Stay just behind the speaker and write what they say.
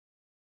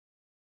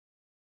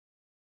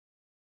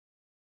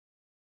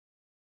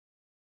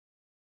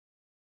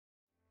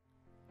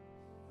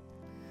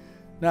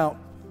Now,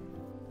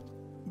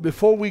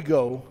 before we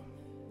go,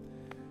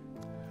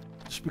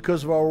 just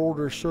because of our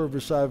order of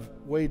service, I've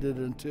waited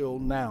until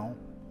now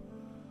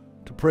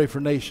to pray for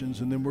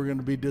nations, and then we're going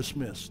to be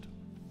dismissed.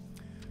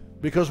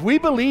 Because we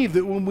believe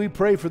that when we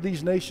pray for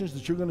these nations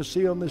that you're going to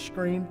see on this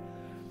screen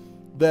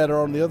that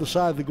are on the other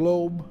side of the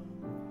globe,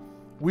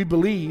 we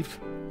believe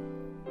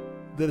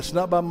that it's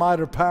not by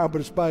might or power,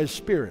 but it's by His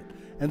Spirit,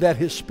 and that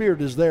His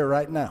Spirit is there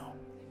right now.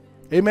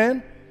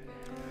 Amen?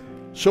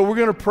 So we're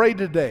going to pray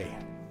today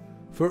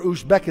for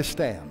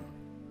Uzbekistan.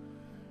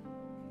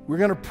 We're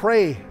going to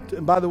pray,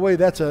 and by the way,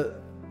 that's a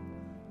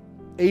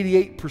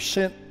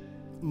 88%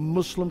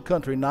 Muslim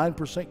country,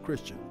 9%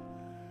 Christian.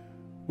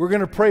 We're going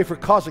to pray for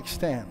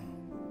Kazakhstan.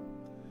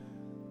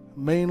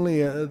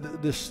 Mainly,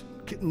 this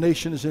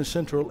nation is in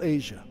Central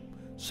Asia.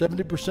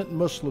 70%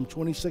 Muslim,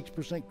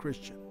 26%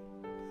 Christian.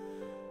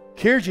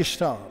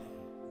 Kyrgyzstan.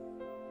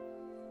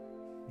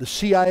 The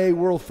CIA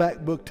World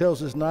Fact Book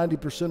tells us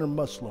 90% are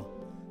Muslim,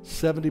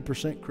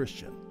 70%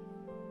 Christian.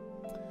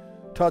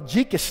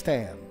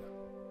 Tajikistan,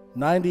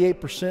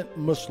 98%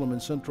 Muslim in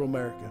Central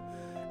America.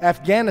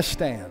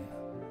 Afghanistan,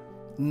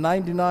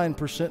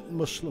 99%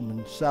 Muslim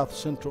in South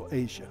Central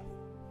Asia.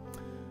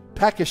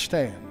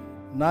 Pakistan,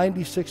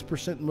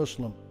 96%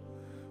 Muslim,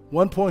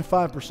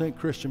 1.5%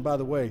 Christian. By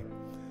the way,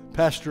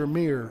 Pastor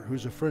Amir,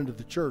 who's a friend of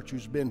the church,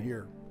 who's been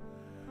here,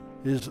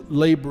 is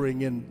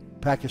laboring in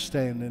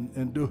Pakistan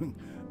and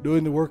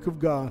doing the work of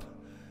God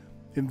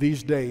in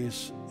these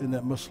days in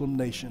that Muslim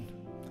nation.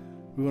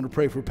 We want to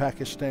pray for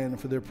Pakistan and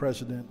for their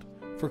president.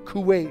 For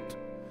Kuwait,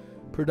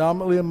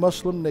 predominantly a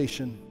Muslim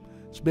nation,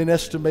 it's been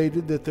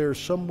estimated that there's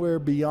somewhere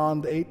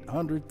beyond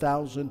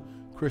 800,000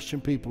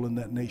 Christian people in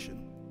that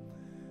nation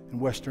in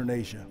Western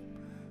Asia.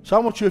 So I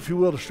want you, if you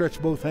will, to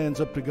stretch both hands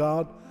up to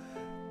God,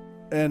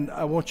 and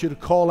I want you to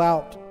call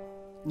out,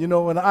 and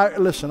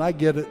I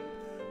get it.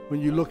 When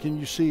you look and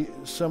you see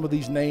some of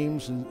these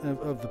names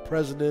of the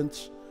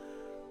presidents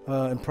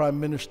and prime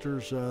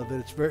ministers, that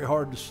it's very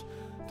hard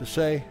to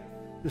say.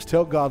 Just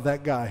tell God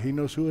that guy. He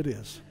knows who it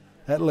is.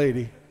 That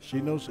lady, he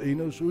knows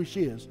who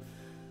she is.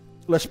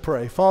 Let's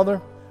pray.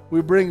 Father,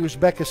 we bring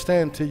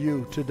Uzbekistan to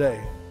you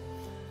today.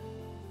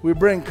 We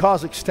bring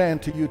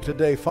Kazakhstan to you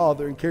today,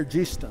 Father, and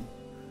Kyrgyzstan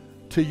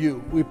to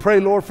you. We pray,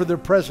 Lord, for their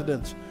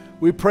presidents.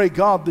 We pray,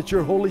 God, that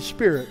your Holy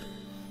Spirit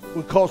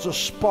would cause a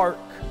spark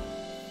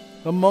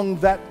among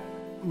that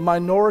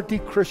minority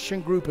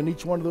Christian group in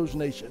each one of those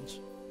nations.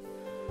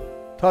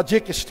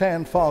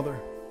 Tajikistan, Father,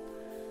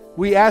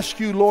 we ask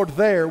you, Lord,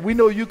 there. We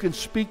know you can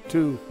speak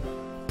to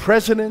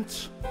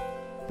presidents,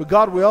 but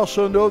God, we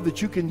also know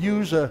that you can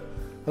use a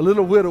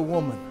little widow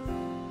woman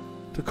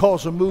to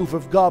cause a move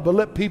of God. But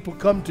let people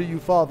come to you,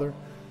 Father,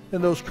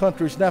 in those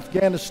countries, in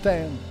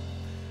Afghanistan,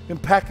 in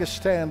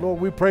Pakistan.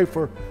 Lord, we pray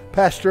for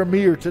Pastor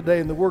Amir today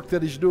and the work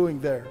that he's doing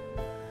there.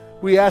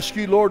 We ask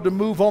you, Lord, to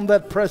move on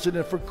that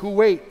president. For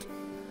Kuwait,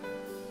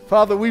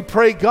 Father, we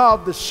pray,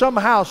 God, that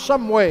somehow,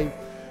 some way,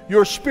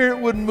 your Spirit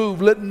would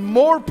move. Let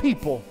more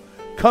people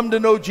come to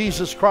know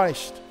Jesus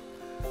Christ.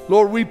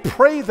 Lord, we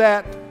pray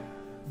that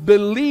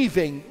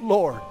believing,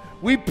 Lord.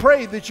 We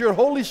pray that your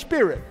Holy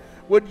Spirit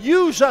would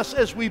use us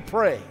as we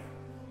pray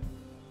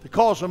to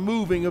cause a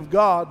moving of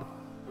God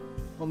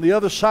on the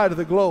other side of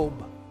the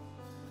globe,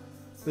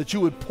 that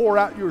you would pour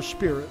out your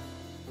Spirit.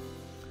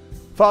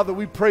 Father,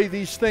 we pray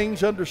these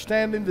things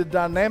understanding the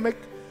dynamic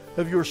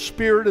of your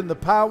Spirit and the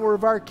power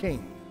of our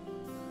King.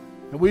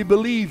 And we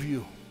believe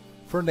you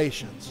for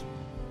nations.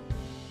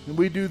 And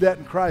we do that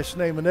in Christ's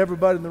name. And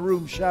everybody in the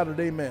room shouted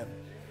amen.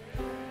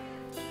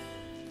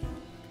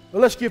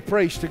 Well, let's give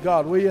praise to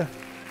God, will you?